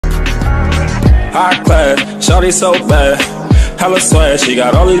High class, Shawty so bad, hella swag, she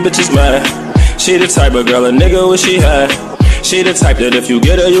got all these bitches mad. She the type of girl a nigga wish she had. She the type that if you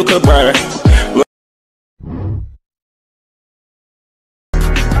get her, you could brag.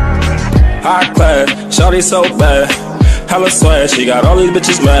 High class, Shawty so bad, hella swag, she got all these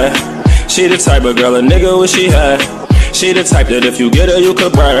bitches mad. She the type of girl a nigga wish she had. She the type that if you get her, you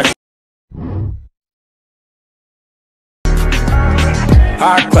could brag.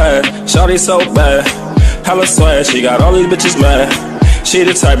 High class, Shawty so bad, hella swag, she got all these bitches mad. She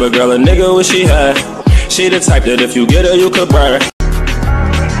the type of girl a nigga wish she had. She the type that if you get her, you could brag.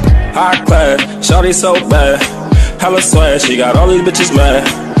 High class, Shawty so bad, hella swag, she got all these bitches mad.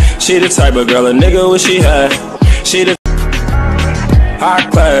 She the type of girl a nigga wish she had. She the high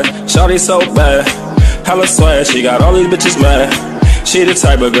class, Shawty so bad, hella swag, she got all these bitches mad. She the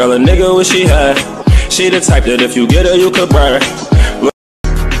type of girl a nigga wish she had. She the type that if you get her, you could brag.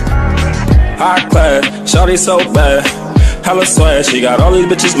 High class, Shawty so bad, hella swag, she got all these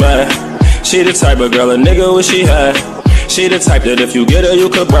bitches mad. She the type of girl a nigga wish she had. She the type that if you get her, you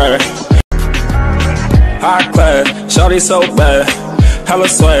could brag. High class, Shawty so bad, hella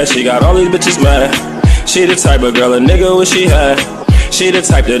swag, she got all these bitches mad. She the type of girl a nigga wish she had. She the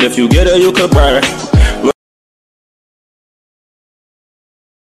type that if you get her, you could brag.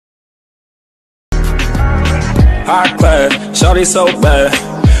 High class, Shawty so bad,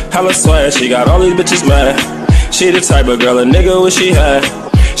 hella swag, she got all these bitches mad. She the type of girl a nigga wish she had.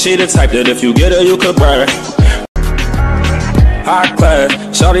 She the type that if you get her, you could brag. High class,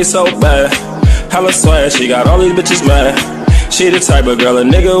 Shawty so bad, hella swag, she got all these bitches mad. She the type of girl a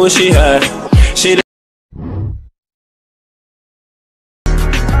nigga wish she had. She the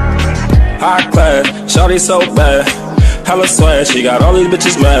high class, Shawty so bad, hella swag, she got all these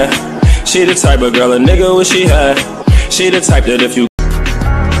bitches mad. She the type of girl a nigga wish she had. She the type that if you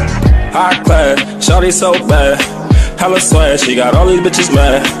high class, Shawty so bad, hella swag, she got all these bitches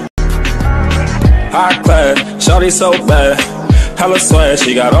mad. High class, Shawty so bad, hella swag,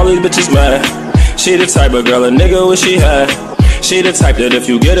 she got all these bitches mad. She the type of girl a nigga wish she had. She the type that if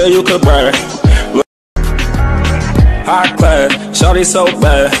you get her, you could brag. High class, Shawty so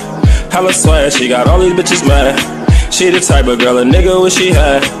bad, hella swag, she got all these bitches mad. She the type of girl a nigga wish she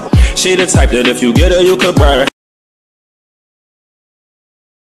had. She the type that if you get her, you could brag.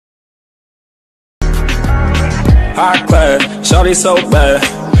 High class, Shawty so bad,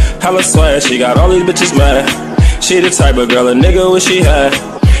 hella swag, she got all these bitches mad. She the type of girl a nigga wish she had.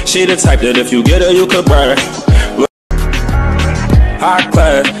 She the type that if you get her, you could brag. High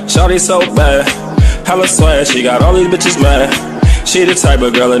class, Shawty so bad, hella swag, she got all these bitches mad. She the type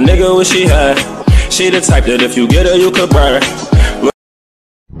of girl a nigga wish she had. She the type that if you get her, you could brag.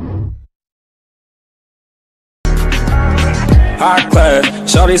 High class,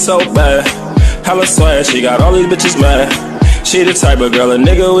 Shawty so bad, hella swag, she got all these bitches mad. She the type of girl a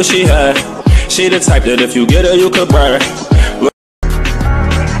nigga wish she had. She the type that if you get her, you could brag.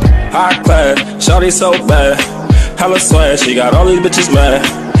 High class, Shawty so bad, hella swag, she got all these bitches mad.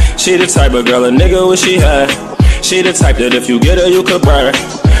 She the type of girl a nigga wish she had. She the type that if you get her, you could brag.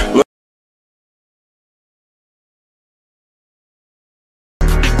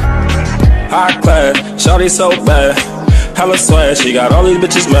 High class, Shawty so bad, hella swag, she got all these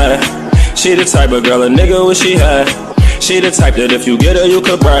bitches mad. She the type of girl a nigga wish she had. She the type that if you get her, you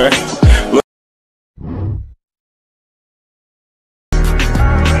could brag.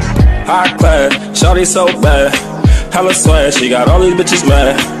 High class, Shawty so bad, hella swag, she got all these bitches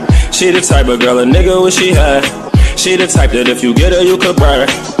mad. She the type of girl a nigga wish she had. She the type that if you get her, you could brag.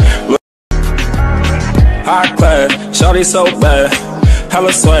 High class, Shawty so bad,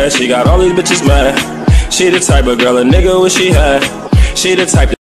 hella swag, she got all these bitches mad. She the type of girl a nigga wish she had. She the type that